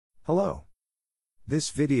Hello.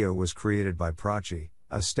 This video was created by Prachi,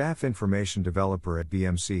 a staff information developer at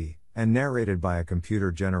BMC, and narrated by a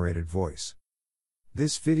computer-generated voice.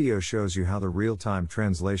 This video shows you how the real-time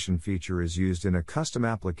translation feature is used in a custom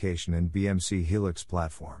application in BMC Helix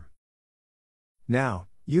platform. Now,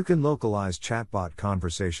 you can localize chatbot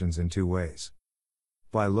conversations in two ways.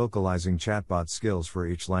 By localizing chatbot skills for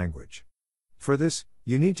each language. For this,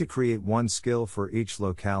 you need to create one skill for each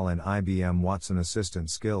locale in IBM Watson Assistant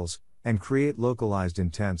skills, and create localized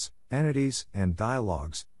intents, entities, and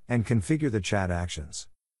dialogues, and configure the chat actions.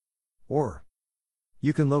 Or,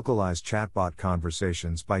 you can localize chatbot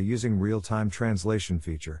conversations by using real-time translation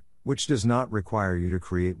feature, which does not require you to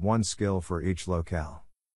create one skill for each locale.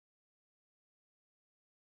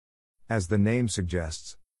 As the name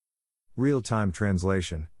suggests, real-time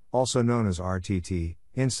translation, also known as RTT,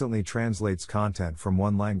 instantly translates content from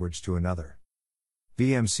one language to another.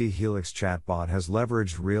 BMC Helix Chatbot has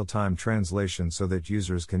leveraged real-time translation so that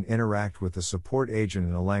users can interact with the support agent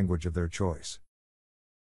in a language of their choice.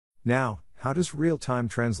 Now, how does real-time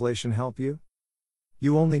translation help you?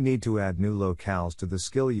 You only need to add new locales to the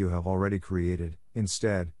skill you have already created,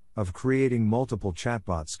 instead of creating multiple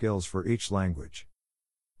chatbot skills for each language.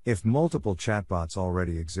 If multiple chatbots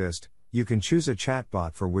already exist, you can choose a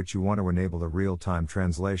chatbot for which you want to enable the real-time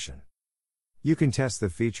translation. You can test the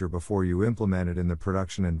feature before you implement it in the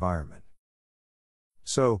production environment.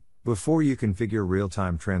 So, before you configure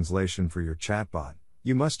real-time translation for your chatbot,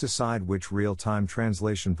 you must decide which real-time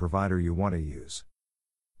translation provider you want to use.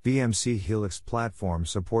 BMC Helix platform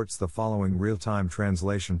supports the following real-time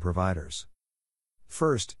translation providers.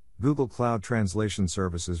 First, Google Cloud Translation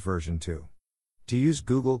Services version 2. To use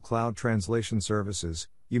Google Cloud Translation Services,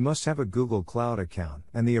 you must have a Google Cloud account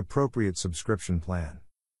and the appropriate subscription plan.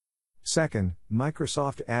 Second,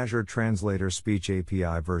 Microsoft Azure Translator Speech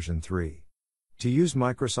API version 3. To use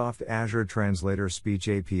Microsoft Azure Translator Speech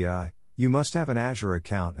API, you must have an Azure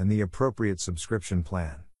account and the appropriate subscription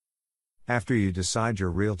plan. After you decide your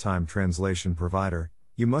real-time translation provider,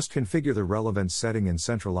 you must configure the relevant setting in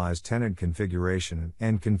centralized tenant configuration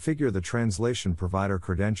and configure the translation provider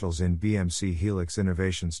credentials in BMC Helix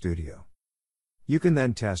Innovation Studio. You can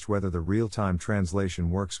then test whether the real-time translation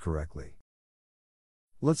works correctly.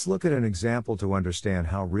 Let's look at an example to understand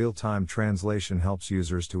how real-time translation helps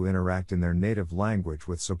users to interact in their native language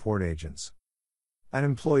with support agents. An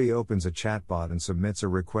employee opens a chatbot and submits a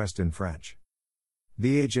request in French.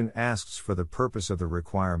 The agent asks for the purpose of the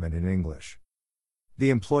requirement in English. The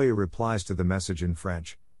employee replies to the message in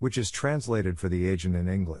French, which is translated for the agent in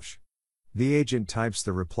English. The agent types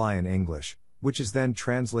the reply in English, which is then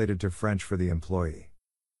translated to French for the employee.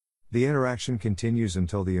 The interaction continues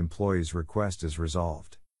until the employee's request is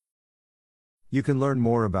resolved. You can learn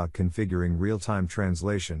more about configuring real-time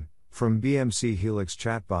translation from BMC Helix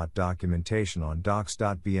Chatbot documentation on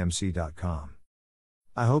docs.bmc.com.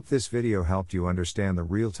 I hope this video helped you understand the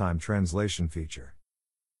real-time translation feature.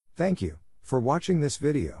 Thank you for watching this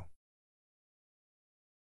video.